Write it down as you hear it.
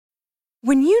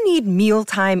When you need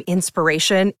mealtime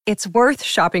inspiration, it's worth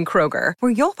shopping Kroger,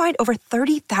 where you'll find over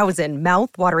 30,000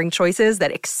 mouth-watering choices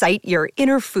that excite your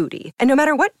inner foodie. And no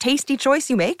matter what tasty choice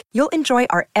you make, you'll enjoy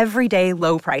our everyday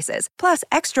low prices, plus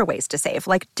extra ways to save,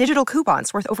 like digital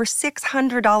coupons worth over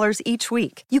 $600 each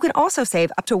week. You can also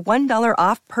save up to $1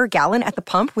 off per gallon at the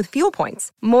pump with fuel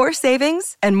points. More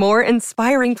savings and more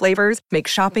inspiring flavors make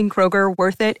shopping Kroger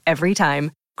worth it every time.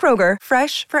 Kroger,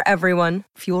 fresh for everyone.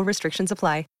 Fuel restrictions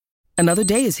apply. Another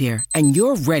day is here, and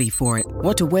you're ready for it.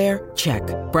 What to wear? Check.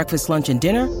 Breakfast, lunch, and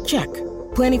dinner? Check.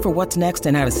 Planning for what's next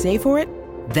and how to save for it?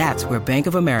 That's where Bank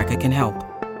of America can help.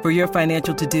 For your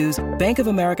financial to-dos, Bank of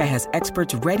America has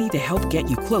experts ready to help get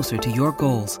you closer to your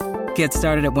goals. Get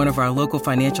started at one of our local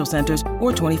financial centers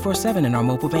or 24/7 in our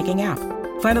mobile banking app.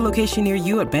 Find a location near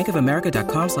you at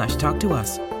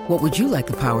bankofamerica.com/talktous. What would you like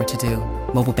the power to do?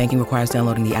 Mobile banking requires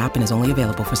downloading the app and is only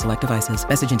available for select devices.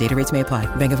 Message and data rates may apply.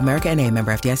 Bank of America N.A.,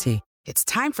 member FDIC. It's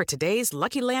time for today's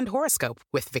Lucky Land horoscope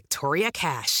with Victoria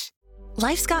Cash.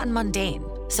 Life's gotten mundane,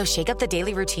 so shake up the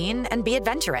daily routine and be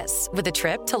adventurous with a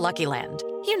trip to Lucky Land.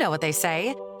 You know what they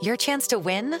say, your chance to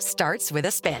win starts with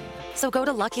a spin. So go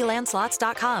to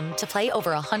LuckyLandSlots.com to play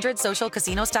over 100 social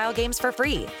casino-style games for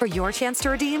free for your chance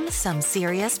to redeem some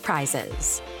serious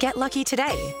prizes. Get lucky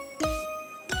today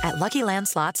at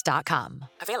LuckyLandSlots.com.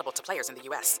 Available to players in the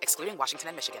U.S., excluding Washington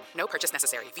and Michigan. No purchase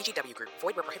necessary. VGW Group.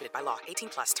 Void where prohibited by law.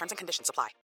 18+. Terms and conditions apply.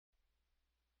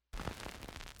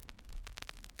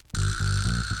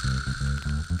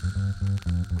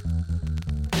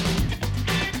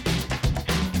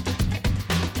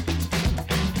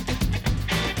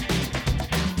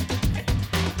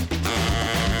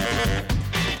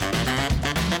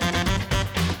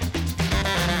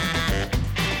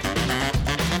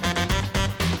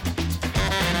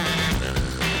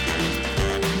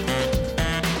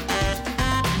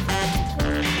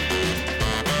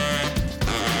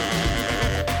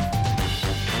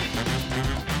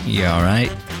 Yeah,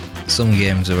 alright. Some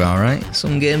games are alright,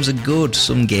 some games are good,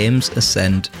 some games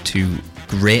ascend to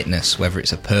greatness, whether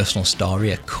it's a personal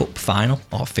story, a cup final,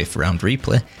 or fifth round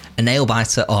replay, a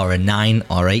nail-biter or a 9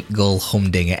 or 8 goal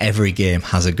humdinger. Every game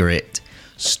has a great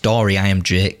story. I am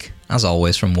Jake, as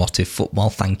always from What If Football.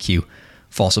 Thank you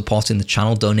for supporting the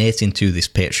channel, donating to this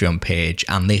Patreon page,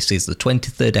 and this is the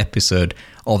 23rd episode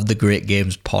of the Great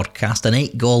Games podcast, an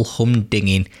 8 goal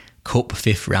humdinging cup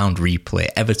fifth round replay.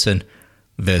 Everton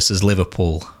versus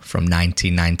Liverpool from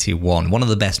 1991. One of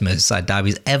the best Merseyside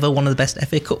derbies ever, one of the best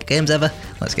FA Cup games ever.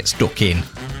 Let's get stuck in.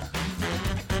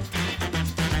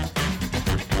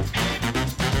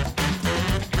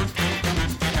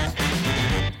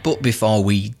 But before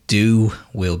we do,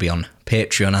 we'll be on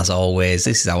Patreon as always.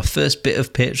 This is our first bit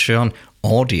of Patreon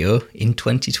audio in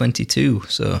 2022.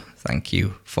 So thank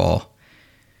you for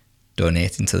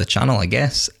donating to the channel, I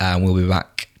guess. And we'll be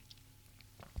back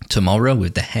tomorrow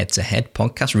with the head-to-head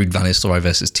podcast, Ruud van Nistelrooy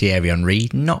versus Thierry Henry.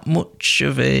 Not much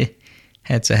of a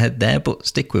head-to-head there, but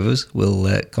stick with us.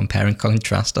 We'll compare and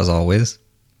contrast as always.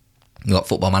 We've got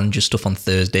Football Manager stuff on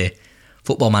Thursday,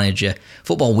 Football Manager,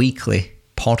 Football Weekly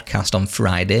podcast on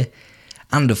Friday,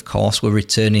 and of course we're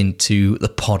returning to the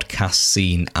podcast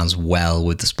scene as well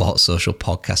with the Sports Social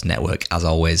Podcast Network as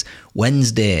always.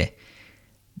 Wednesday,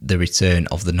 the return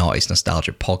of the Noughties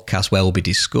Nostalgia podcast, where we'll be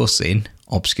discussing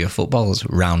Obscure Footballers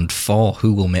Round 4.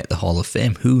 Who will make the Hall of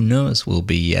Fame? Who knows? We'll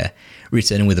be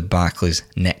returning with the Barclays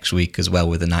next week as well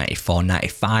with the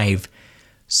 94-95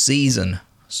 season.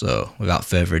 So without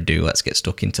further ado, let's get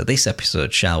stuck into this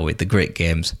episode, shall we? The Great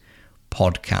Games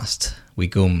podcast. We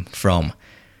come from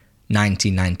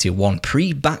 1991,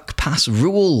 pre-back pass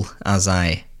rule, as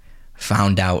I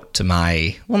found out to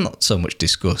my, well, not so much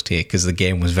disgust here because the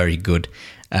game was very good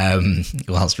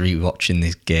whilst rewatching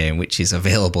this game, which is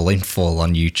available in full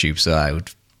on YouTube, so I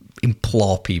would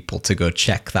implore people to go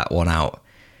check that one out.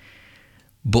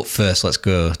 But first, let's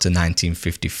go to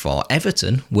 1954.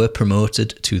 Everton were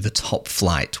promoted to the top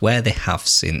flight, where they have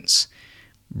since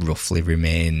roughly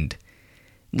remained.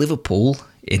 Liverpool,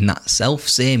 in that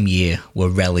self-same year, were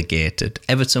relegated.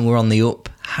 Everton were on the up.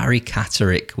 Harry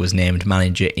Catterick was named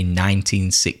manager in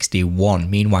 1961.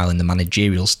 Meanwhile, in the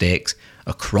managerial stakes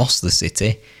across the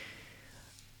city,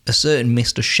 a certain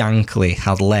Mr. Shankly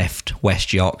had left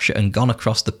West Yorkshire and gone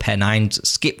across the Pennines,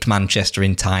 skipped Manchester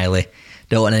entirely,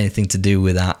 don't want anything to do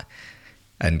with that,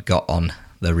 and got on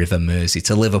the River Mersey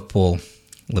to Liverpool.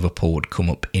 Liverpool would come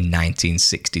up in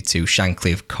 1962.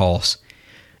 Shankly, of course,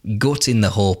 gutting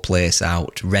the whole place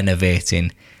out,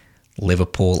 renovating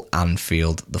Liverpool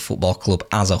Anfield, the football club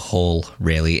as a whole,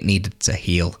 really. It needed to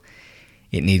heal.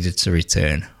 It needed to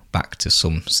return back to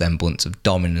some semblance of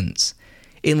dominance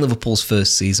In Liverpool's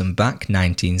first season back,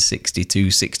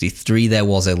 1962-63, there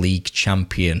was a league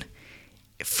champion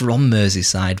from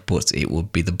Merseyside, but it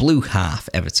would be the blue half,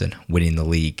 Everton, winning the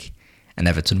league, and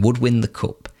Everton would win the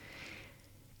cup.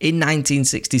 In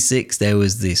 1966, there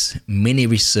was this mini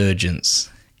resurgence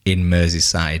in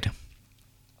Merseyside.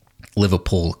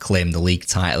 Liverpool claimed the league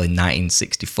title in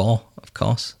 1964, of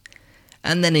course.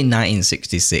 And then in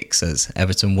 1966, as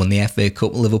Everton won the FA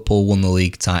Cup, Liverpool won the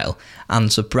league title.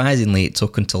 And surprisingly, it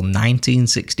took until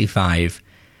 1965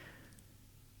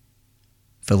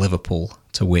 for Liverpool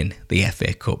to win the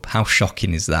FA Cup. How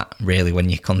shocking is that, really, when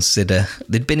you consider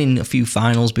they'd been in a few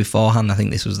finals beforehand. I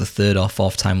think this was the third or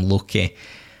fourth time lucky.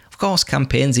 Of course,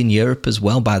 campaigns in Europe as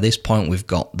well. By this point, we've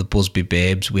got the Busby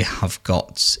Babes. We have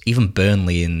got even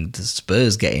Burnley and the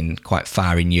Spurs getting quite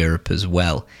far in Europe as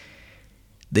well.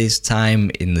 This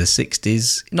time in the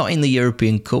 60s, not in the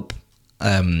European Cup,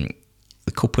 the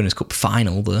Cup Winners' Cup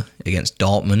final though, against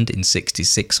Dortmund in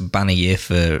 66, a banner year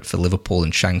for Liverpool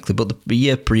and Shankly, but the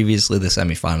year previously, the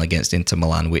semi-final against Inter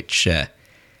Milan, which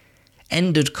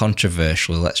ended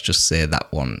controversially, let's just say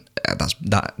that one.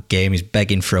 That game is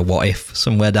begging for a what if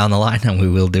somewhere down the line, and we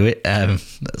will do it at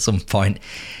some point.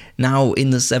 Now,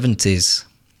 in the 70s,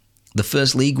 the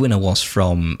first league winner was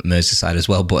from Merseyside as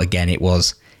well, but again, it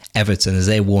was Everton, as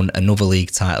they won another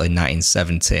league title in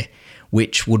 1970,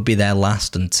 which would be their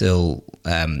last until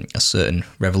a certain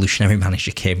revolutionary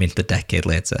manager came in the decade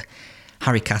later.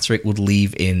 Harry Catterick would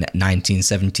leave in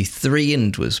 1973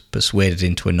 and was persuaded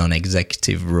into a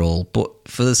non-executive role. But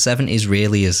for the 70s,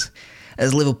 really, as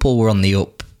Liverpool were on the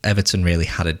up, Everton really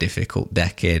had a difficult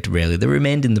decade, really. They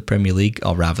remained in the Premier League,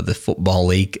 or rather the Football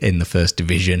League in the First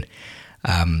Division.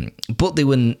 But they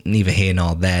were neither here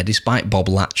nor there, despite Bob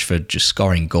Latchford just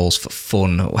scoring goals for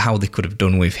fun. How they could have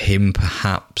done with him,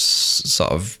 perhaps,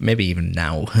 sort of, maybe even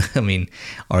now,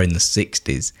 or in the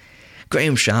 60s.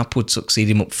 Graham Sharp would succeed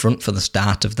him up front for the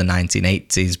start of the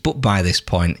 1980s, but by this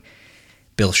point,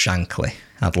 Bill Shankly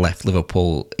had left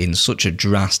Liverpool in such a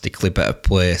drastically better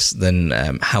place than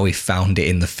how he found it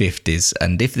in the 50s.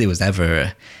 And if there was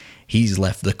ever he's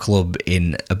left the club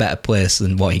in a better place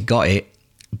than what he got it,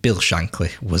 Bill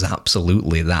Shankly was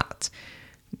absolutely that.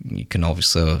 You can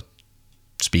obviously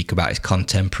speak about his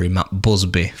contemporary Matt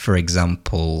Busby, for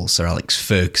example, Sir Alex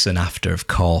Ferguson after, of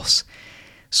course.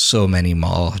 So many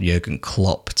more, Jurgen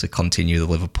Klopp to continue the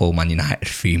Liverpool-Man United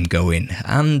theme going.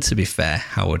 And to be fair,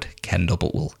 Howard Kendall,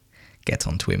 but we'll get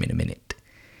onto him in a minute.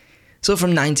 So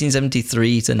from 1973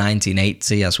 to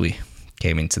 1980, as we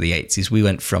came into the 80s, we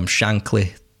went from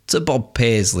Shankly to Bob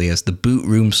Paisley as the boot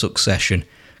room succession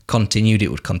continued.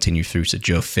 It would continue through to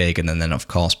Joe Fagan and then, of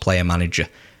course, player-manager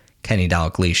Kenny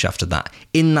Dalglish after that.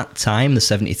 In that time, the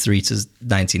 73 to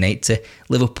 1980,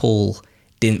 Liverpool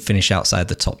didn't finish outside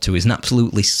the top two. It's an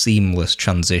absolutely seamless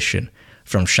transition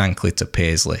from Shankly to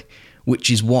Paisley,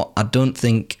 which is what I don't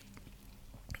think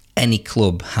any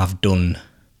club have done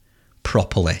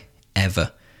properly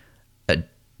ever. A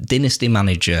dynasty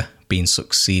manager being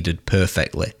succeeded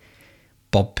perfectly.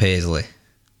 Bob Paisley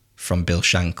from Bill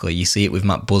Shankly. You see it with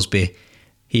Matt Busby.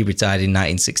 He retired in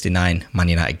 1969. Man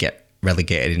United get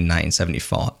relegated in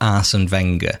 1974. Arsene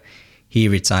Wenger. He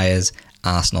retires.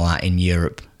 Arsenal are in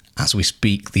Europe. As we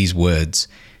speak these words,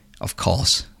 of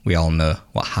course, we all know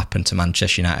what happened to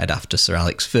Manchester United after Sir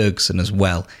Alex Ferguson as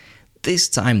well. This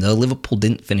time, though, Liverpool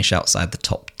didn't finish outside the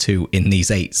top two in these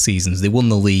 8 seasons. They won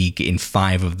the league in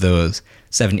 5 of those,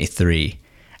 73,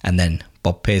 and then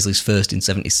Bob Paisley's first in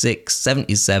 76,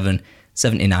 77,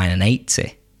 79 and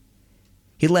 80.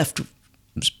 He left,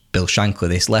 Bill Shankly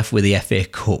this, left with the FA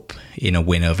Cup in a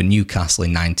win over Newcastle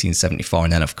in 1974,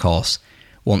 and then, of course,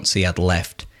 once he had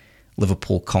left,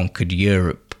 Liverpool conquered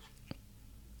Europe.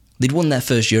 They'd won their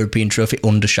first European trophy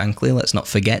under Shankly, let's not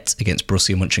forget, against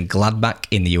Borussia Mönchengladbach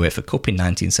in the UEFA Cup in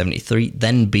 1973,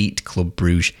 then beat Club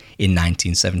Brugge in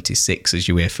 1976 as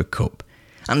UEFA Cup,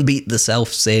 and beat the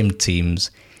self-same teams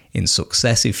in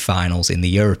successive finals in the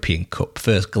European Cup.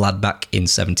 First Gladbach in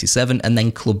 77 and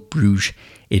then Club Brugge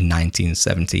in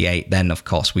 1978. Then, of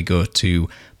course, we go to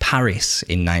Paris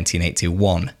in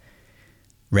 1981.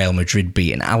 Real Madrid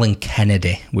beating Alan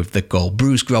Kennedy with the goal.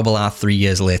 Bruce Grobbelaar 3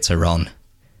 years later on,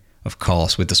 of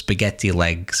course, with the spaghetti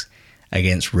legs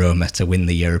against Roma to win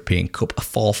the European Cup. A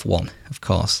 4th one, of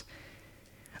course.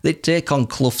 They'd take on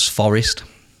Clough's Forest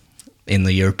in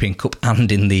the European Cup and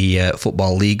in the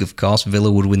Football League, of course. Villa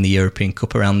would win the European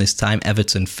Cup around this time.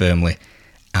 Everton firmly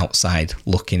outside,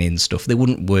 looking in stuff. They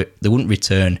wouldn't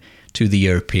return to the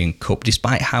European Cup,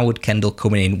 despite Howard Kendall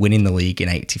coming in, winning the league in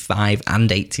 85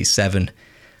 and 87.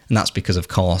 And that's because, of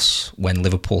course, when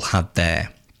Liverpool had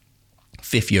their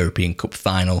 5th European Cup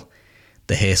final,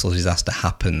 the Heysel disaster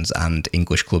happens and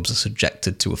English clubs are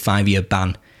subjected to a 5-year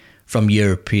ban from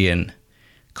European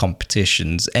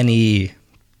competitions. Any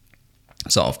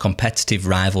sort of competitive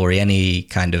rivalry, any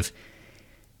kind of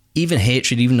even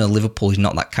hatred, even though Liverpool is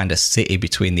not that kind of city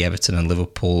between the Everton and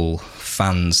Liverpool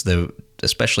fans,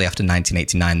 especially after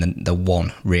 1989, the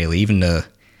one really, even though,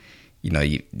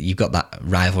 you've got that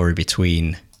rivalry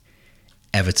between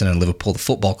Everton and Liverpool, the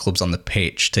football clubs on the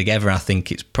pitch together. I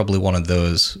think it's probably one of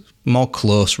those more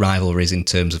close rivalries in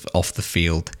terms of off the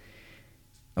field.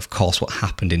 Of course, what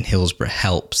happened in Hillsborough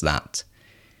helps that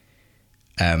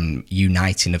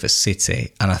uniting of a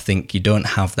city, and I think you don't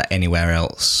have that anywhere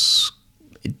else.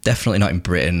 Definitely not in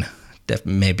Britain,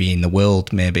 maybe in the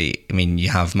world, maybe. I mean, you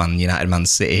have Man United, Man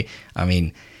City. I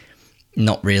mean,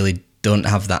 not really, don't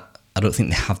have that. I don't think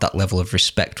they have that level of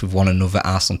respect with one another.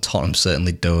 Arsenal, Tottenham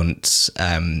certainly don't.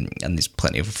 And there's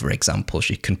plenty of other examples.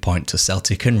 You can point to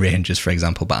Celtic and Rangers, for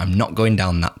example, but I'm not going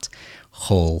down that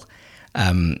hole.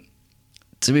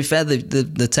 To be fair,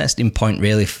 the testing point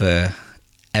really for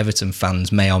Everton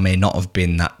fans may or may not have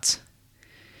been that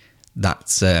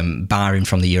barring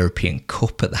from the European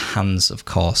Cup at the hands, of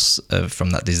course,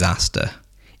 from that disaster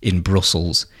in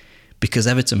Brussels, because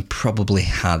Everton probably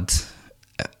had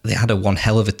a one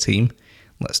hell of a team.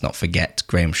 Let's not forget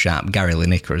Graham Sharp, Gary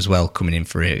Lineker as well, coming in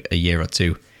for a year or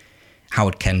two.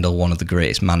 Howard Kendall, one of the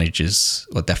greatest managers,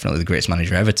 or definitely the greatest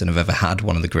manager Everton have ever had,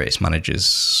 one of the greatest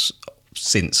managers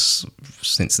since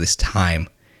this time.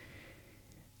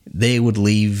 They would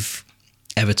leave.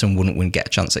 Everton wouldn't get a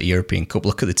chance at a European Cup.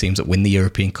 Look at the teams that win the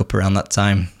European Cup around that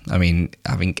time. I mean,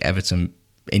 I think Everton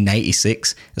in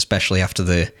 86, especially after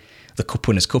the Cup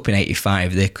Winners' Cup in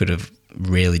 85, they could have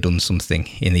really done something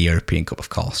in the European Cup, of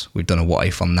course. We've done a what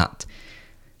if on that.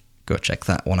 Go check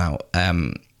that one out.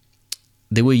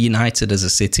 They were united as a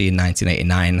city in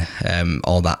 1989.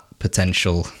 All that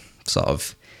potential sort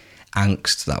of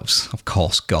angst, that was, of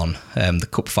course, gone. The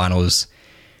cup final was,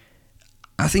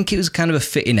 I think it was kind of a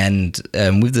fitting end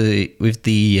with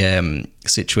the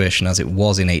situation as it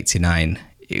was in 89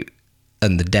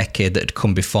 and the decade that had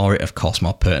come before it, of course,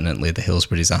 more pertinently, the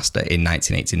Hillsborough disaster in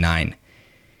 1989.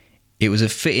 It was a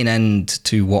fitting end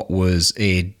to what was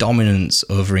a dominance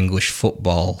over English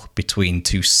football between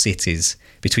two cities,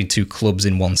 between two clubs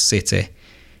in one city.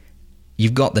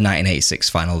 You've got the 1986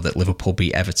 final that Liverpool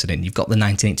beat Everton in. You've got the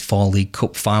 1984 League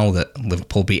Cup final that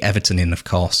Liverpool beat Everton in, of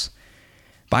course.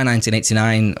 By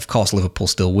 1989, of course, Liverpool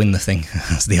still win the thing,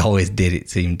 as they always did,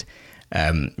 it seemed.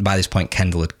 By this point,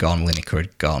 Kendall had gone, Lineker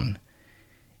had gone.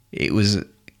 It was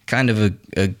kind of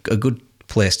a good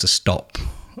place to stop,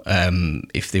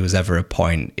 if there was ever a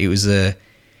point. It was a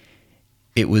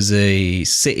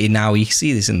city. Now, you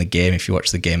see this in the game, if you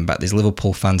watch the game back. There's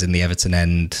Liverpool fans in the Everton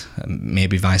end,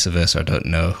 maybe vice versa, I don't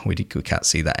know. We can't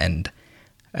see that end.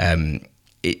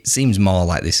 It seems more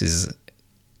like this is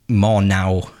more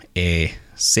now a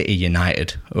City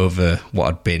United over what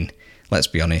had been, let's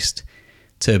be honest,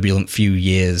 turbulent few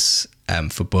years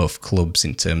for both clubs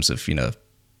in terms of,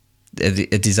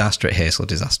 a disaster at Heysel,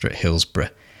 disaster at Hillsborough.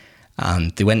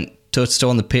 And they went toe-to-toe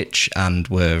on the pitch and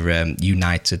were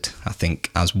united, I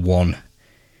think, as one,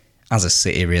 as a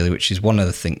city, really, which is one of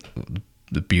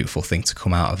the beautiful thing to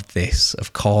come out of this.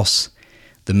 Of course,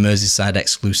 the Merseyside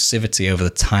exclusivity over the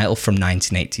title from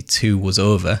 1982 was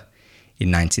over in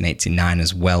 1989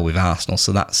 as well with Arsenal,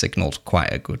 so that signalled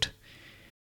quite a good.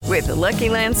 With the Lucky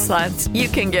Land Slots, you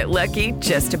can get lucky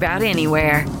just about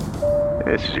anywhere.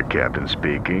 This is your captain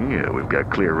speaking. We've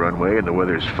got clear runway and the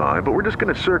weather's fine, but we're just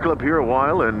going to circle up here a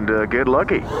while and get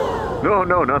lucky.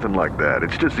 No, nothing like that.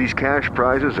 It's just these cash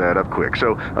prizes add up quick.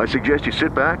 So I suggest you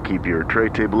sit back, keep your tray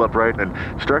table upright, and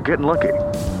start getting lucky.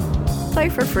 Play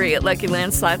for free at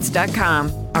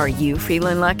LuckyLandSlots.com. Are you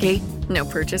feeling lucky? No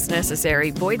purchase necessary.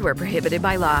 Void where prohibited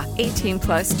by law.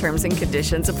 18+ terms and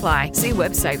conditions apply. See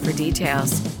website for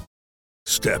details.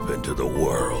 Step into the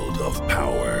world of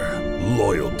power,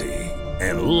 loyalty,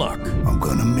 and luck. I'm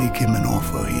gonna make him an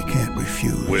offer he can't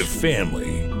refuse. With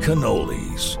family,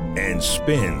 cannolis, and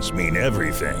spins mean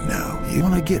everything. Now, you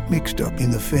wanna get mixed up in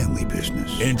the family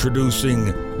business. Introducing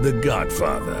The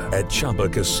Godfather at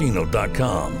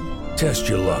ChumbaCasino.com. Test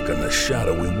your luck in the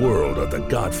shadowy world of The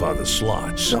Godfather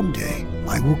slot. Someday,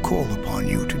 I will call upon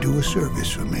you to do a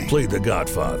service for me. Play The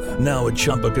Godfather, now at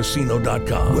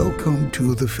ChumbaCasino.com. Welcome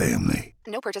to the family.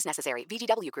 No purchase necessary.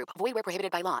 VGW Group. Void where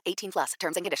prohibited by law. 18+.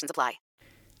 Terms and conditions apply.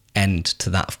 End to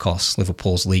that, of course.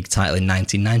 Liverpool's league title in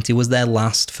 1990 was their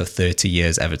last for 30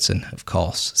 years. Everton, of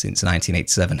course, since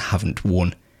 1987, haven't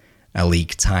won a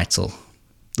league title.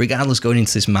 Regardless, going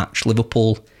into this match,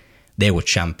 Liverpool, they were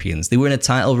champions. They were in a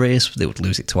title race, but they would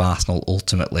lose it to Arsenal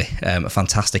ultimately. A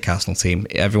fantastic Arsenal team.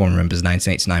 Everyone remembers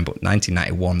 1989, but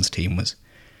 1991's team was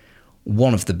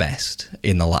one of the best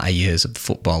in the latter years of the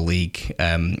Football League,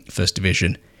 First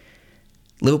Division.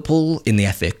 Liverpool in the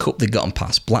FA Cup, they'd gotten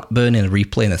past Blackburn in a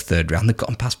replay in the third round. They'd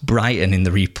gotten past Brighton in the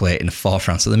replay in the fourth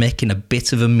round, so they're making a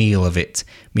bit of a meal of it.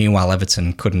 Meanwhile,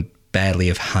 Everton couldn't barely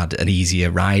have had an easier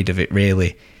ride of it,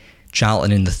 really.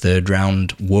 Charlton in the third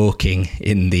round, Woking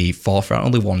in the fourth round,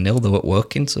 only 1-0 they were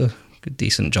Woking, so good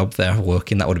decent job there,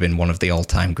 Woking. That would have been one of the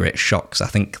all-time great shocks, I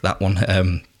think, that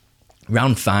one.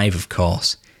 Round 5, of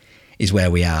course, is where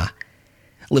we are.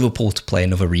 Liverpool to play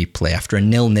another replay after a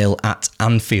 0-0 at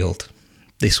Anfield.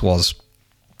 This was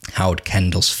Howard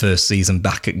Kendall's first season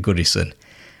back at Goodison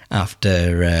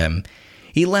after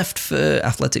he left for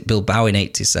Athletic Bilbao in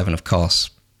 87, of course.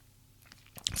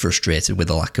 Frustrated with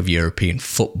the lack of European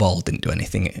football, didn't do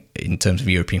anything in terms of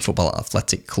European football at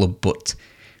Athletic Club, but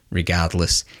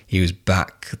regardless, he was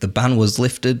back. The ban was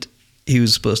lifted. He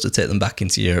was supposed to take them back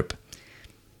into Europe.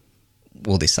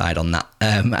 We'll decide on that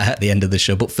at the end of the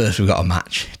show, but first we've got a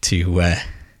match to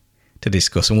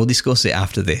discuss, and we'll discuss it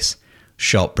after this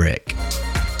short break.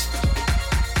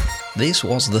 This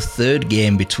was the third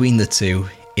game between the two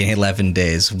in 11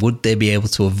 days. Would they be able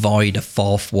to avoid a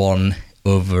fourth one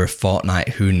over a fortnight?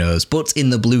 Who knows? But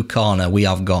in the blue corner, we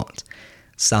have got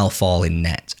Southall in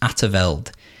net,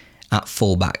 Atterveld at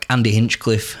fullback, Andy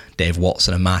Hinchcliffe, Dave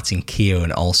Watson and Martin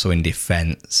Keown also in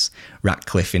defence,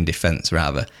 Ratcliffe in defence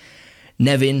rather,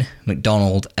 Nevin,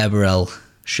 McDonald, Eberel,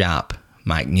 Sharp,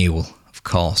 Mike Newell, of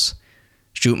course.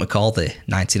 Stuart McCall, the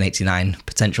 1989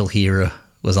 potential hero,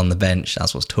 was on the bench,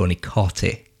 as was Tony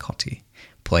Cottee. Cottee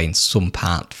playing some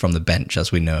part from the bench,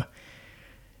 as we know.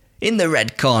 In the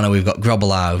red corner, we've got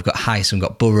Grobbelaar, we've got Heiss, we've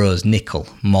got Burrows, Nicol,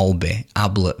 Molby,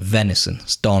 Ablett, Venison,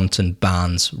 Staunton,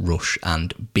 Barnes, Rush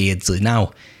and Beardsley.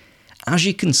 Now, as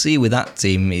you can see with that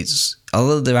team,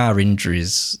 although there are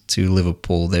injuries to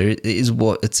Liverpool, there is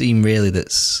a team really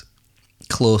that's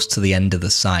close to the end of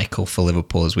the cycle for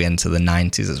Liverpool as we enter the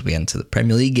 90s, as we enter the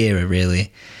Premier League era,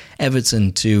 really.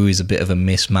 Everton, too, is a bit of a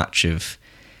mismatch of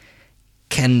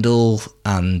Kendall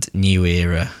and new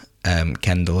era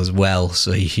Kendall as well.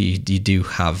 So you do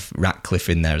have Ratcliffe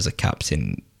in there as a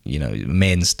captain,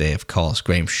 mainstay, of course.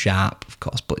 Graham Sharp, of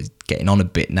course, but he's getting on a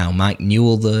bit now. Mike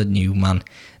Newell, the new man,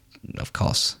 of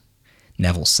course.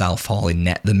 Neville Southall in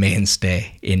net, the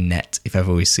mainstay in net, if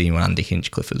ever we've seen one. Andy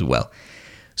Hinchcliffe as well.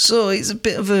 So it's a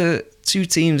bit of two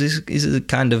teams is a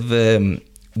kind of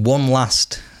one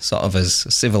last sort of as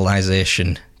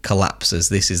civilization collapses.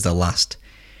 This is the last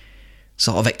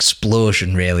sort of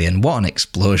explosion, really. And what an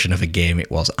explosion of a game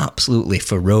it was. Absolutely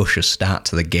ferocious start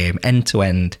to the game, end to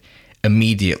end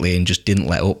immediately, and just didn't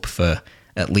let up for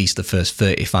at least the first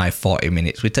 35, 40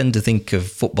 minutes. We tend to think of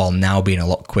football now being a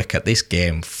lot quicker. This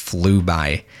game flew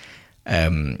by.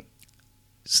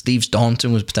 Steve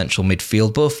Staunton was potential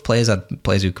midfield. Both players had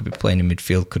players who could be playing in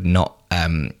midfield, could not.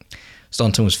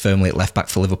 Staunton was firmly at left back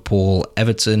for Liverpool.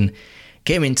 Everton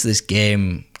came into this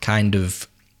game kind of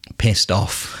pissed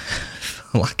off,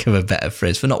 for lack of a better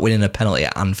phrase, for not winning a penalty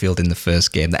at Anfield in the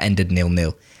first game that ended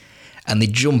 0-0. And they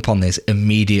jump on this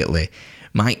immediately.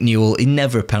 Mike Newell, he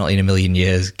never a penalty in a million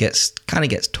years, gets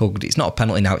tugged. It's not a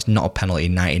penalty now, it's not a penalty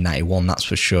in 1991, that's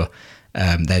for sure.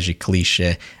 There's your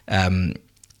cliche.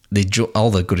 All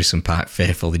the Goodison Park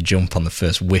faithful, they jump on the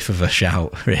first whiff of a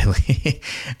shout, really.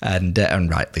 and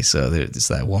rightly so. It's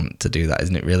their want to do that,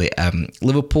 isn't it, really?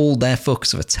 Liverpool, their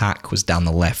focus of attack was down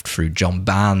the left through John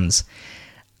Barnes,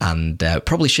 and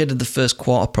probably shaded the first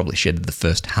quarter, probably shaded the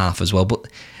first half as well. But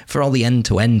for all the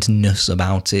end-to-endness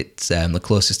about it, the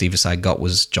closest either side got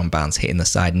was John Barnes hitting the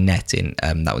side netting.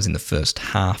 That was in the first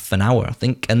half an hour, I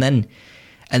think. And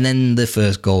then the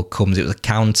first goal comes. It was a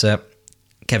counter.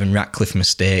 Kevin Ratcliffe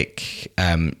mistake,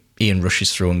 Ian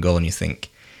Rush's through and goal, and you think,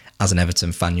 as an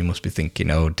Everton fan, you must be thinking,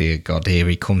 oh dear God, here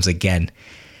he comes again.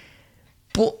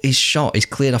 But his shot is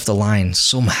cleared off the line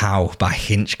somehow by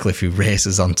Hinchcliffe, who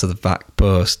races onto the back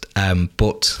post,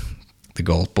 but the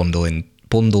goal's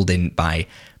bundled in by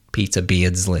Peter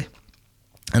Beardsley.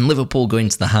 And Liverpool going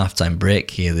to the half-time break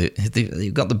here,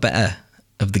 they've got the better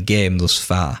of the game thus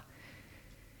far.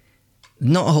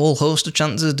 Not a whole host of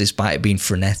chances, despite it being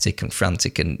frenetic and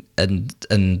frantic, and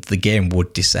the game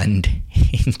would descend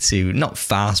into, not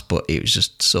fast, but it was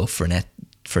just so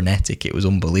frenetic, it was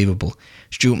unbelievable.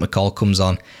 Stuart McCall comes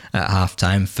on at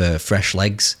half-time for fresh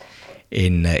legs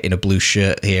in a blue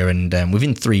shirt here, and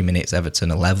within 3 minutes,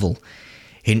 Everton are level.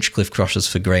 Hinchcliffe crosses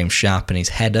for Graham Sharp, and his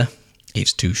header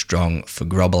is too strong for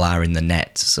Grobbelaar in the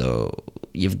net. So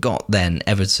you've got then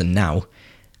Everton now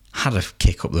had a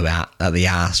kick up at the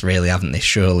arse, really, haven't they?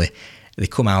 Surely. They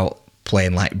come out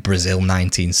playing like Brazil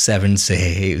 1970.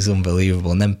 It was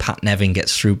unbelievable. And then Pat Nevin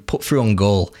gets put through on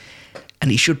goal,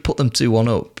 and he should put them 2-1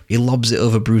 up. He lobs it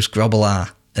over Bruce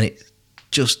Grobbelaar, and it's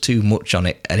just too much on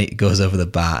it, and it goes over the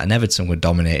bar. And Everton were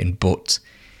dominating,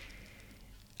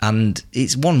 and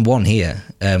it's 1-1 here.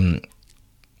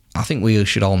 I think we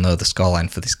should all know the scoreline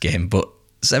for this game, but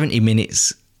 70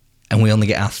 minutes and we only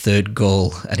get our third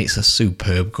goal, and it's a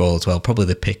superb goal as well, probably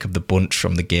the pick of the bunch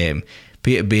from the game.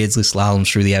 Peter Beardsley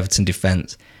slaloms through the Everton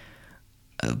defence.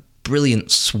 A brilliant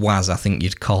swaz, I think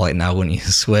you'd call it now, wouldn't you?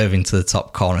 Swerve into the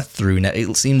top corner through.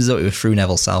 It seems as though it was through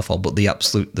Neville Southall, but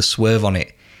the swerve on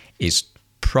it is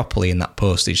properly in that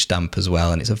postage stamp as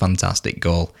well, and it's a fantastic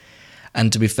goal.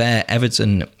 And to be fair,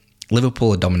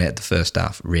 Liverpool had dominated the first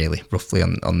half, really, roughly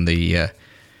on the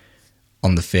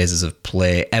phases of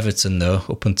play. Everton, though,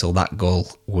 up until that goal,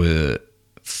 were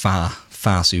far,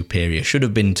 far superior. Should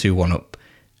have been 2-1 up,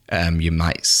 you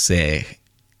might say.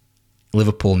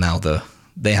 Liverpool now, though,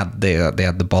 they had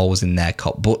the ball was in their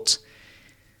cop, but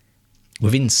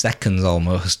within seconds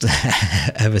almost,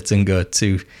 Everton go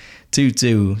 2-2.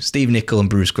 Steve Nicol and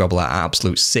Bruce Grobbelaar are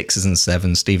absolute 6s and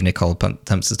 7s. Steve Nicol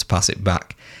attempts to pass it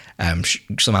back.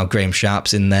 Somehow Graham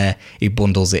Sharp's in there. He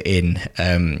bundles it in.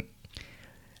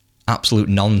 Absolute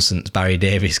nonsense, Barry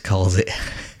Davies calls it.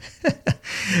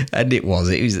 And it was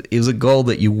a goal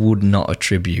that you would not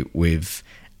attribute with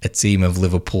a team of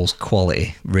Liverpool's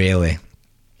quality, really.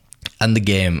 And the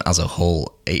game as a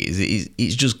whole,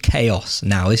 it's just chaos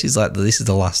now. This is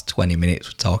the last 20 minutes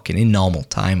we're talking, in normal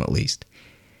time at least.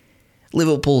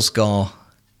 Liverpool score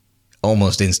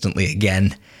almost instantly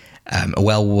again. A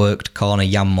well-worked corner,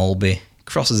 Jan Molby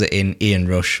crosses it in, Ian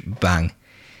Rush, bang.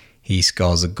 He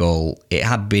scores a goal. It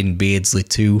had been Beardsley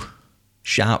 2,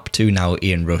 Sharp 2, now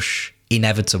Ian Rush.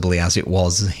 Inevitably, as it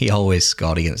was, he always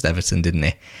scored against Everton, didn't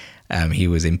he? He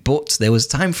was in. But there was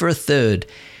time for a third.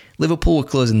 Liverpool were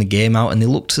closing the game out, and they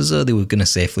looked as though they were going to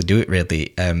safely do it,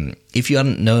 really. If you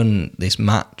hadn't known this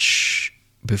match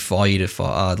before, you'd have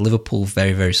thought, Liverpool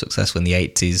very, very successful in the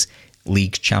 80s,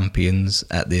 league champions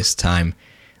at this time.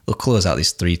 They'll close out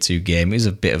this 3-2 game. It was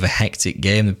a bit of a hectic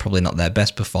game. Probably not their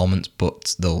best performance,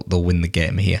 but they'll win the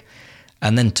game here.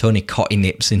 And then Tony Cottee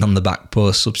nips in on the back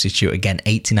post, substitute again,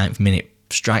 89th minute,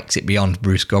 strikes it beyond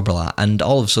Bruce Grobbelaar, and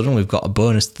all of a sudden we've got a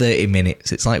bonus 30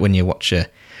 minutes. It's like when you watch a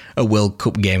World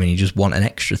Cup game and you just want an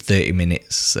extra 30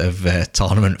 minutes of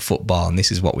tournament football, and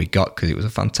this is what we got because it was a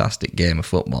fantastic game of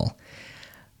football.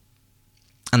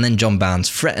 And then John Barnes,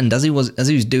 threatened as he was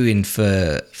doing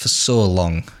for so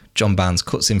long, John Barnes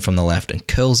cuts in from the left and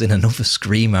curls in another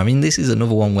screamer. I mean, this is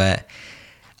another one where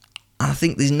I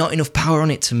think there's not enough power on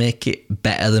it to make it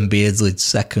better than Beardsley's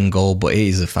second goal, but it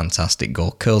is a fantastic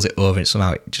goal. Curls it over and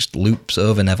somehow it just loops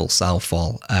over Neville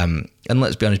Southall. And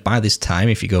let's be honest, by this time,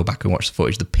 if you go back and watch the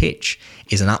footage, the pitch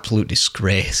is an absolute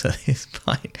disgrace at this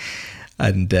point.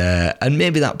 And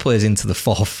maybe that plays into the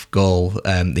fourth goal,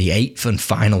 the eighth and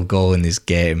final goal in this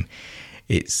game.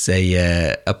 It's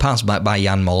a pass back by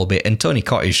Jan Molby, and Tony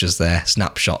Cottee's just there,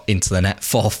 snapshot into the net,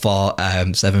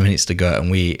 4-4, 7 minutes to go, and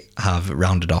we have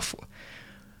rounded off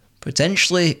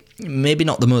potentially, maybe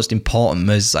not the most important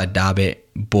Merseyside derby,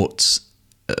 but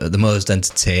the most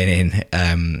entertaining,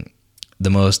 one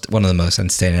of the most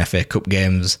entertaining FA Cup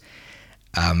games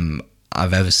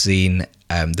I've ever seen.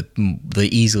 The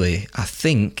easily, I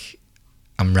think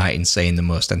I'm right in saying, the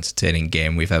most entertaining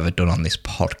game we've ever done on this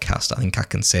podcast. I think I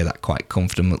can say that quite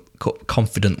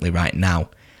confidently right now.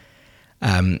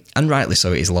 And rightly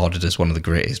so. It is lauded as one of the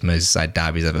greatest Merseyside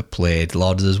derbies ever played,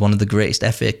 lauded as one of the greatest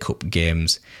FA Cup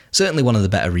games, certainly one of the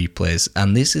better replays.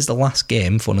 And this is the last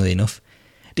game, funnily enough,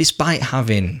 despite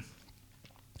having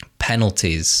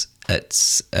penalties at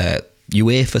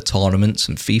UEFA tournaments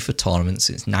and FIFA tournaments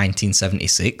since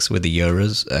 1976 with the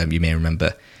Euros. You may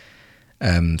remember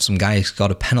some guy who's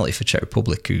got a penalty for Czech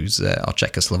Republic, or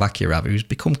Czechoslovakia rather, who's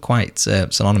become quite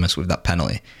synonymous with that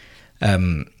penalty.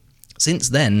 Since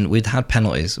then, we'd had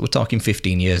penalties. We're talking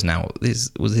 15 years now. This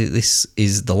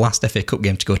is the last FA Cup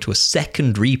game to go to a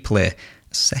second replay.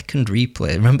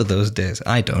 Remember those days?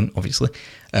 I don't, obviously.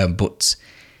 But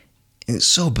it's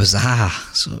so bizarre.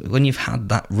 So when you've had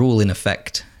that rule in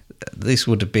effect, this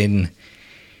would have been...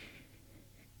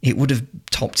 It would have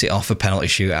topped it off a penalty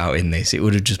shootout in this. It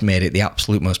would have just made it the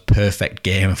absolute most perfect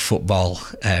game of football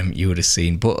you would have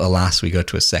seen. But alas, we go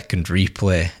to a second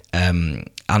replay.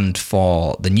 And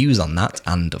for the news on that,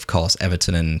 and of course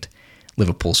Everton and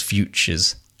Liverpool's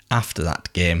futures after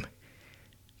that game,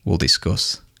 we'll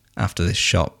discuss after this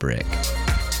short break.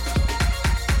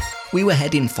 We were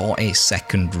heading for a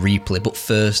second replay, but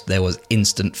first there was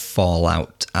instant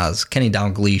fallout as Kenny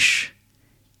Dalglish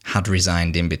had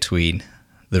resigned in between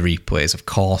the replays. Of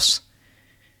course,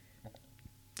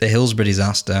 the Hillsborough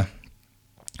disaster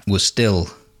was still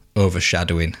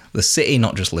overshadowing the city,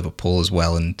 not just Liverpool as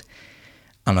well, and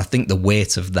I think the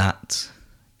weight of that,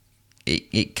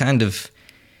 it kind of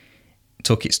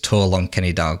took its toll on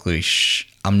Kenny Dalglish.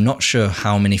 I'm not sure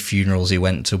how many funerals he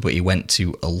went to, but he went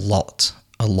to a lot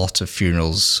of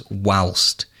funerals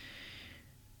whilst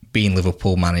being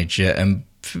Liverpool manager, and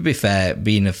to be fair,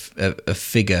 being a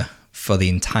figure for the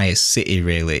entire city,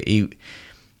 really. He,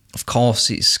 of course,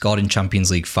 he scored in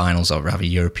Champions League finals, or rather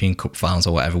European Cup finals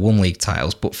or whatever, won league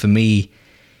titles, but for me,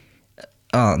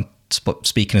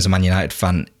 speaking as a Man United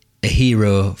fan, a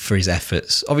hero for his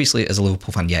efforts. Obviously, as a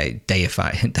Liverpool fan, yeah,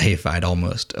 deified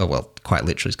almost. Oh, well, quite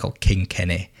literally, it's called King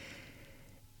Kenny.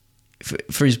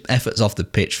 For his efforts off the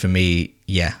pitch, for me,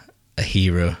 yeah, a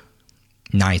hero.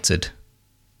 Knighted,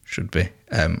 should be.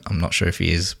 I'm not sure if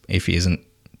he is. If he isn't,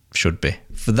 should be.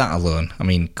 For that alone, I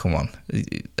mean, come on.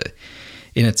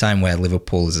 In a time where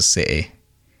Liverpool as a city,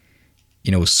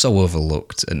 was so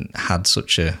overlooked and had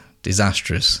such a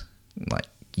disastrous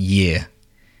year,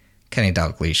 Kenny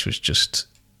Dalglish was just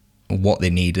what they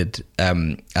needed.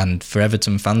 And for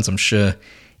Everton fans, I'm sure,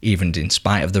 even in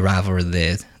spite of the rivalry,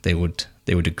 they would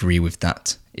agree with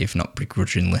that, if not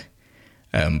begrudgingly,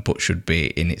 but should be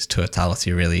in its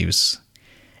totality. Really, he was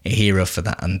a hero for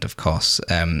that, and of course,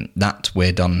 that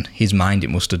weighed on his mind. It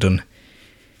must have done.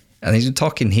 And he's been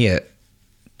talking here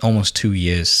almost 2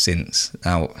 years since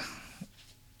now,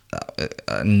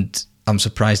 and I'm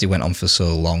surprised he went on for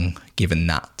so long, given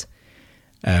that.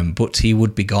 But he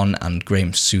would be gone, and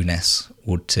Graham Souness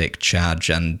would take charge,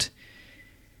 and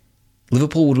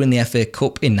Liverpool would win the FA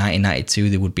Cup in 1992.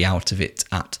 They would be out of it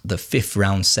at the 5th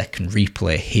round second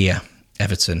replay here.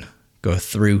 Everton go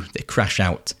through, they crash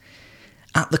out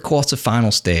at the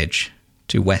quarter-final stage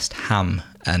to West Ham.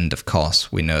 And of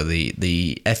course, we know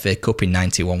the FA Cup in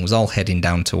 91 was all heading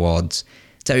down towards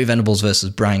Terry Venables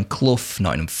versus Brian Clough,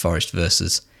 Nottingham Forest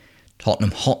versus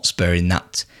Tottenham Hotspur in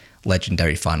that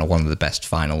legendary final, one of the best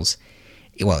finals,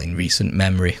 well, in recent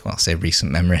memory. Well, I say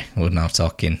recent memory, we're now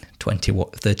talking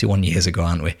 31 years ago,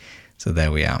 aren't we? So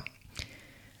there we are.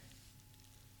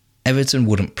 Everton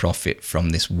wouldn't profit from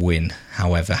this win,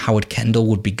 however. Howard Kendall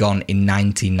would be gone in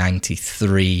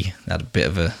 1993. They had a bit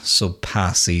of a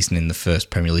subpar season in the first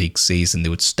Premier League season. They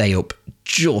would stay up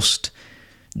just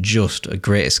a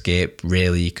great escape,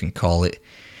 really, you can call it,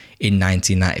 in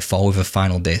 1994 with a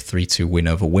final day 3-2 win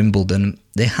over Wimbledon.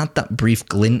 They had that brief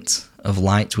glint of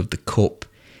light with the Cup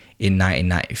in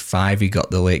 1995. You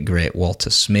got the late great Walter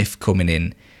Smith coming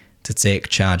in to take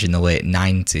charge in the late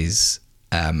 90s,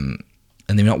 and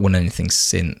they've not won anything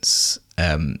since.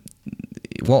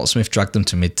 Walter Smith dragged them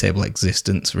to mid-table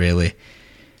existence, really.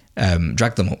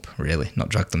 Dragged them up, really, not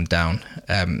dragged them down.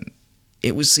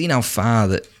 It was seen how far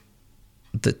that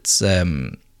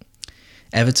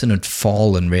Everton had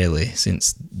fallen, really,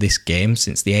 since this game,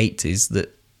 since the 80s,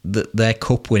 that their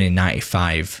cup win in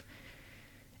 95,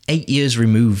 8 years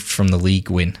removed from the league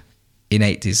win in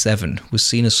 87, was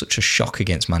seen as such a shock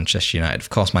against Manchester United. Of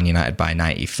course, Man United by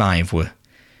 95 were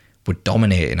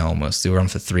dominating almost. They were on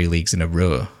for 3 leagues in a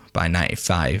row by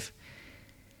 95.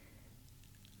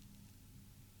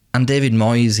 And David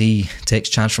Moyes, he takes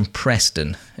charge from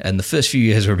Preston. And the first few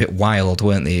years were a bit wild,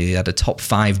 weren't they? He had a top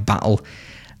 5 battle,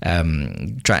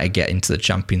 try to get into the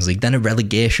Champions League, then a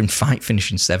relegation fight,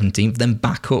 finishing 17th, then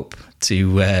back up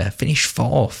to finish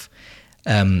 4th.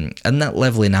 And that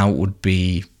levelling out would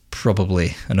be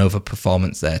probably an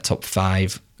overperformance there, top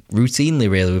 5, routinely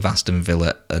really with Aston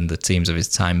Villa and the teams of his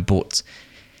time, but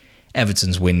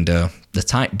Everton's window, the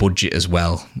tight budget as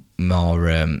well,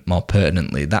 more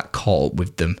pertinently, that caught up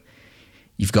with them.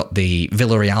 You've got the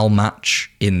Villarreal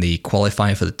match in the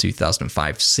qualifier for the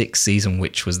 2005-06 season,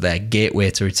 which was their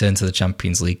gateway to return to the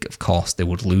Champions League. Of course, they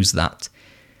would lose that.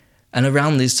 And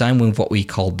around this time, with what we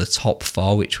called the top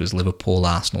 4, which was Liverpool,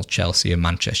 Arsenal, Chelsea and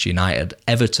Manchester United,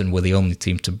 Everton were the only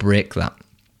team to break that.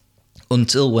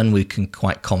 Until when we can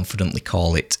quite confidently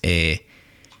call it a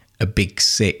Big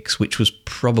Six, which was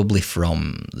probably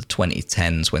from the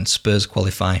 2010s when Spurs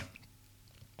qualify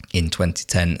in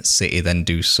 2010, City then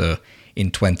do so in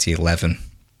 2011.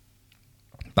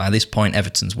 By this point,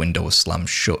 Everton's window was slammed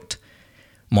shut.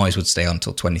 Moyes would stay on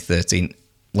until 2013.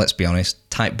 Let's be honest,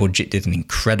 tight budget, did an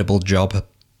incredible job,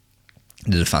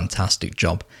 did a fantastic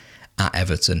job at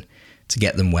Everton to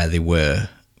get them where they were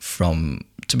from,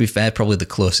 to be fair, probably the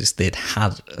closest they'd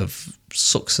had of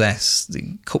success.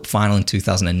 The Cup final in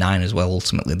 2009 as well,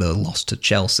 ultimately they lost to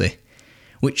Chelsea,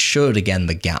 which showed again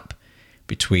the gap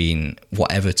between what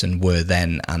Everton were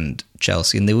then and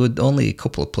Chelsea, and there were only a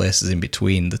couple of places in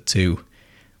between the two.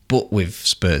 But with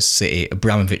Spurs, City,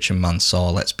 Abramovich and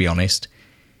Mansour, let's be honest,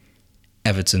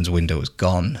 Everton's window was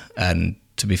gone. And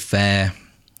to be fair,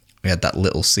 we had that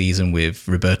little season with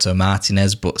Roberto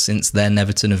Martinez, but since then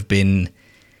Everton have been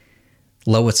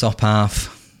lower top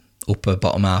half, upper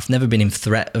bottom half, never been in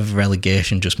threat of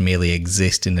relegation, just merely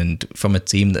existing. And from a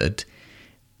team that had,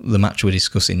 the match we're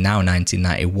discussing now,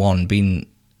 1991, been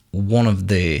one of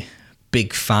the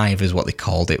big five is what they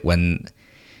called it when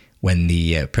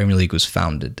the Premier League was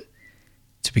founded,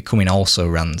 to becoming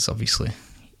also-rans, obviously.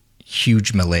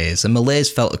 Huge malaise. And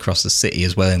malaise felt across the city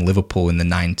as well in Liverpool in the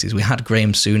 90s. We had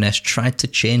Graham Souness, tried to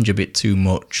change a bit too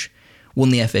much. Won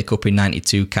the FA Cup in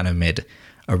 92, kind of made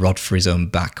a rod for his own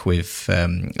back with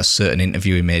a certain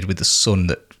interview he made with the Sun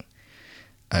that,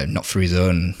 not through his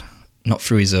own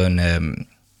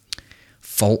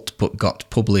fault, but got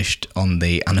published on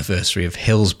the anniversary of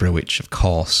Hillsborough, which of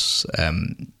course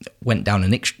went down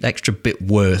an extra bit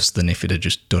worse than if it had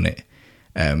just done it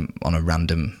on a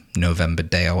random November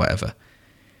day or whatever.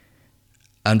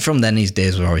 And from then, his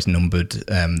days were always numbered.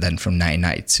 Then from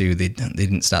 1992, they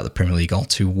didn't start the Premier League all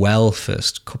too well.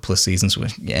 First couple of seasons were,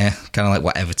 kind of like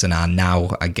what Everton are now,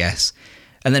 I guess.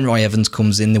 And then Roy Evans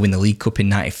comes in, they win the League Cup in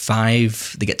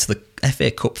 95, they get to the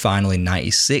FA Cup final in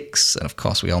 96, and of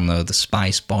course we all know the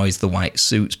Spice Boys, the white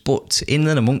suits, but in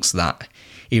and amongst that,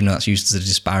 even though that's used as a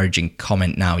disparaging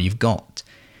comment now, you've got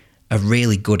a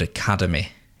really good academy.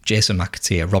 Jason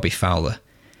McAteer, Robbie Fowler,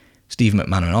 Steve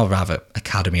McManaman, or rather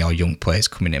academy or young players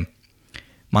coming in.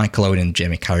 Michael Owen and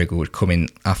Jamie Carragher would come in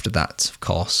after that, of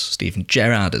course, Steven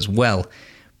Gerrard as well.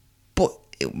 But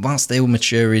whilst they were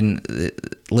maturing,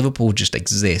 Liverpool just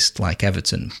exist like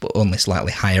Everton, but only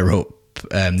slightly higher up.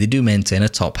 They do maintain a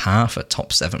top half, a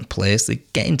top 7 place. They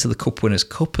get into the Cup Winners'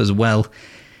 Cup as well,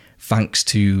 thanks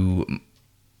to,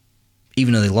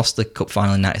 even though they lost the cup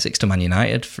final in 96 to Man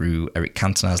United through Eric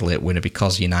Cantona's late winner,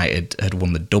 because United had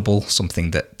won the double,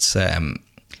 something that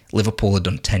Liverpool had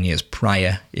done 10 years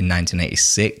prior in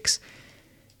 1986.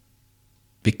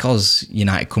 Because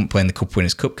United couldn't play in the Cup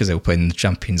Winners' Cup because they were playing in the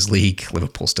Champions League,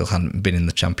 Liverpool still hadn't been in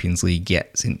the Champions League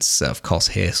yet since, of course,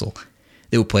 Hazel.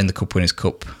 They were playing the Cup Winners'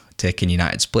 Cup, taking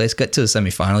United's place, get to the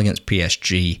semi-final against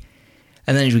PSG.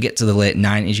 And then as we get to the late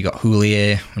 90s, you got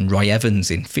Houllier and Roy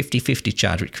Evans in 50-50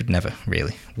 charge, which could never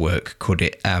really work, could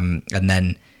it? And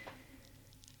then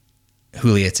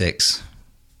Houllier takes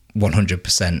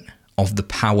 100% of the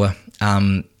power.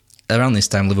 Around this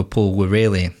time, Liverpool were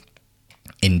really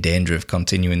in danger of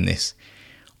continuing this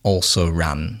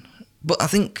also-ran. But I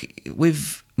think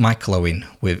with Michael Owen,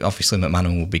 with obviously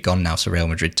McManaman will be gone now to Real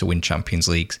Madrid to win Champions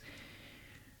Leagues.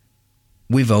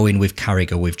 With Owen, with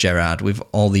Carragher, with Gerrard, with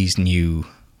all these new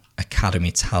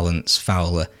academy talents,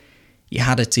 Fowler, you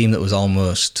had a team that was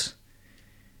almost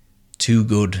too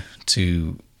good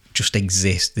to just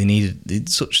exist. They needed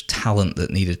such talent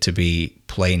that needed to be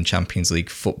playing Champions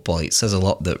League football. It says a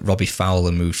lot that Robbie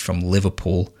Fowler moved from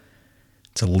Liverpool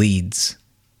to Leeds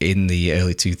in the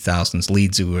early 2000s.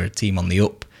 Leeds, who were a team on the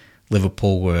up,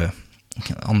 Liverpool were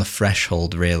on the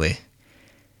threshold, really.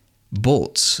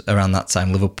 But around that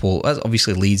time, Liverpool,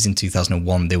 obviously Leeds in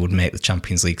 2001, they would make the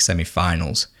Champions League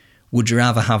semi-finals. Would you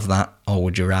rather have that, or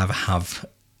would you rather have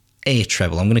a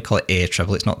treble? I'm going to call it a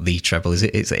treble. It's not the treble, is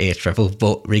it? It's a treble.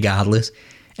 But regardless,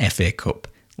 FA Cup,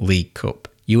 League Cup,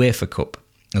 UEFA Cup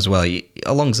as well.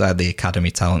 Alongside the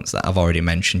academy talents that I've already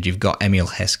mentioned, you've got Emile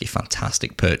Heskey,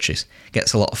 fantastic purchase.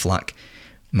 Gets a lot of flack,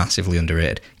 massively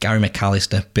underrated. Gary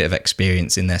McAllister, bit of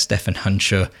experience in there. Stefan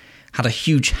Hancho had a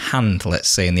huge hand, let's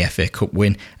say, in the FA Cup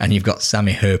win. And you've got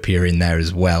Sammy Herpier in there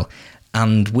as well.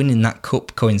 And winning that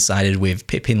cup coincided with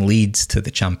pipping Leeds to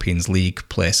the Champions League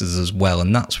places as well.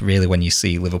 And that's really when you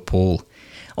see Liverpool.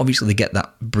 Obviously, they get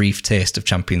that brief taste of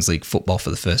Champions League football for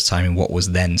the first time in what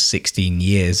was then 16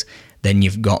 years. Then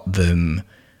you've got them,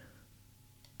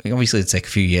 obviously, they take a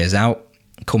few years out,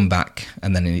 come back,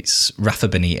 and then it's Rafa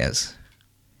Benitez.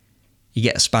 You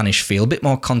get a Spanish feel, a bit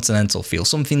more continental feel,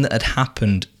 something that had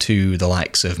happened to the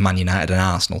likes of Man United and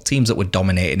Arsenal, teams that were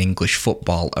dominating English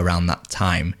football around that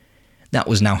time. That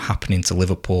was now happening to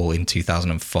Liverpool in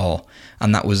 2004,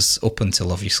 and that was up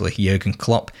until, obviously, Jurgen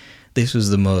Klopp. This was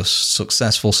the most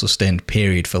successful, sustained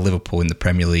period for Liverpool in the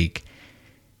Premier League.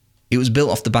 It was built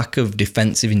off the back of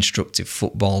defensive, instructive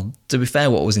football. To be fair,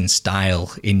 what was in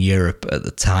style in Europe at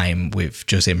the time, with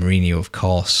Jose Mourinho, of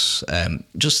course,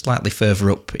 just slightly further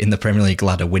up in the Premier League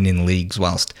ladder, winning leagues,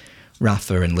 whilst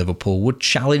Rafa and Liverpool would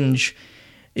challenge.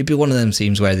 It'd be one of them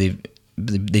teams where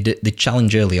they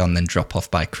challenge early on, then drop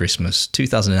off by Christmas.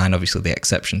 2009, obviously, the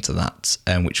exception to that,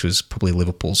 which was probably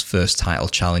Liverpool's first title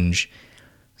challenge.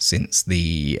 since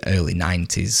the early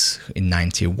 90s, in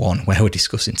 91, where we're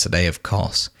discussing today, of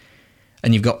course.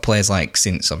 And you've got players like,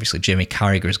 since obviously Jamie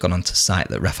Carragher has gone on to cite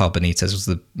that Rafael Benitez was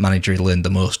the manager he learned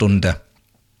the most under.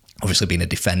 Obviously being a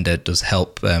defender does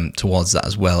help towards that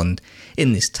as well. And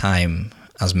in this time,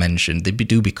 as mentioned, they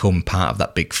do become part of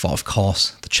that big four. Of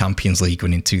course, the Champions League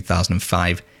win in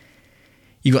 2005.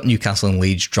 You've got Newcastle and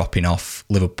Leeds dropping off,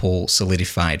 Liverpool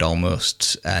solidified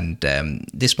almost, and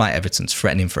despite Everton's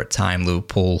threatening for a time,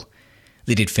 Liverpool,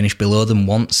 they did finish below them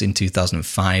once in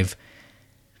 2005.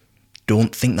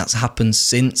 Don't think that's happened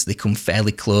since. They come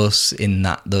fairly close in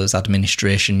those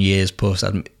administration years,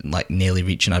 nearly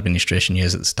reaching administration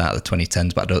years at the start of the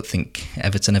 2010s, but I don't think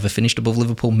Everton ever finished above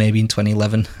Liverpool, maybe in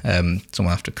 2011. Someone will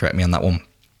have to correct me on that one.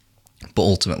 But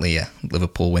ultimately, yeah,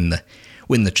 Liverpool win the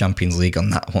Champions League on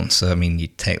that one. So, I mean,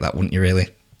 you'd take that, wouldn't you, really?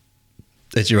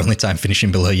 It's your only time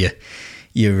finishing below your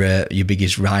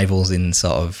biggest rivals in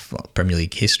sort of Premier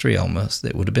League history, almost,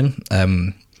 it would have been.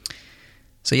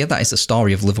 So, yeah, that is the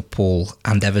story of Liverpool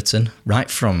and Everton, right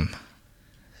from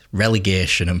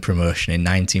relegation and promotion in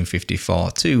 1954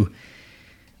 to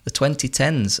the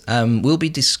 2010s. We'll be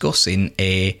discussing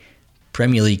a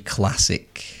Premier League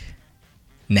classic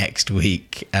next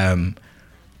week.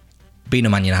 Being a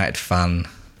Man United fan,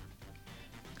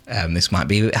 this might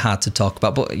be a bit hard to talk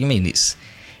about, but I mean, it's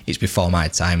before my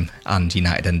time, and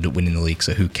United ended up winning the league,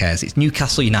 so who cares? It's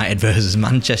Newcastle United versus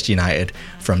Manchester United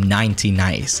from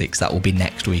 1996. That will be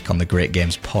next week on the Great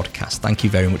Games podcast. Thank you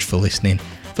very much for listening,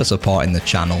 for supporting the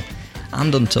channel,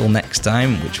 and until next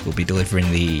time, which will be delivering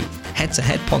the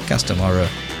head-to-head podcast tomorrow.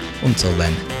 Until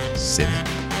then, see you.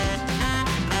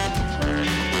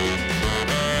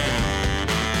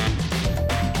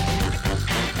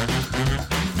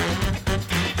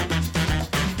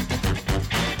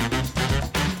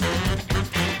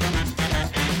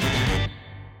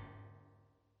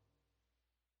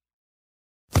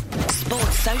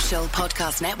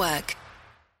 Podcast Network.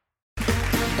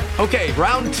 Okay,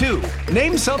 round two.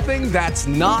 Name something that's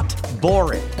not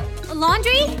boring. A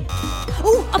laundry?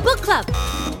 Ooh, a book club.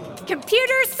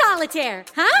 Computer solitaire,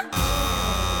 huh?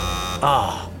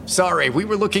 Ah, oh, sorry, we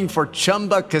were looking for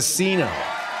Chumba Casino.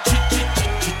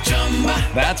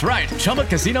 That's right,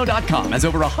 ChumbaCasino.com has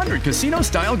over 100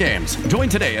 casino-style games. Join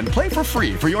today and play for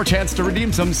free for your chance to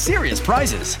redeem some serious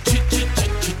prizes.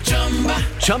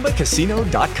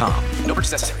 ChumbaCasino.com. No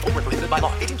purchase necessary. Void where prohibited by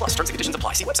law. 18+ terms and conditions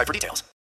apply. See website for details.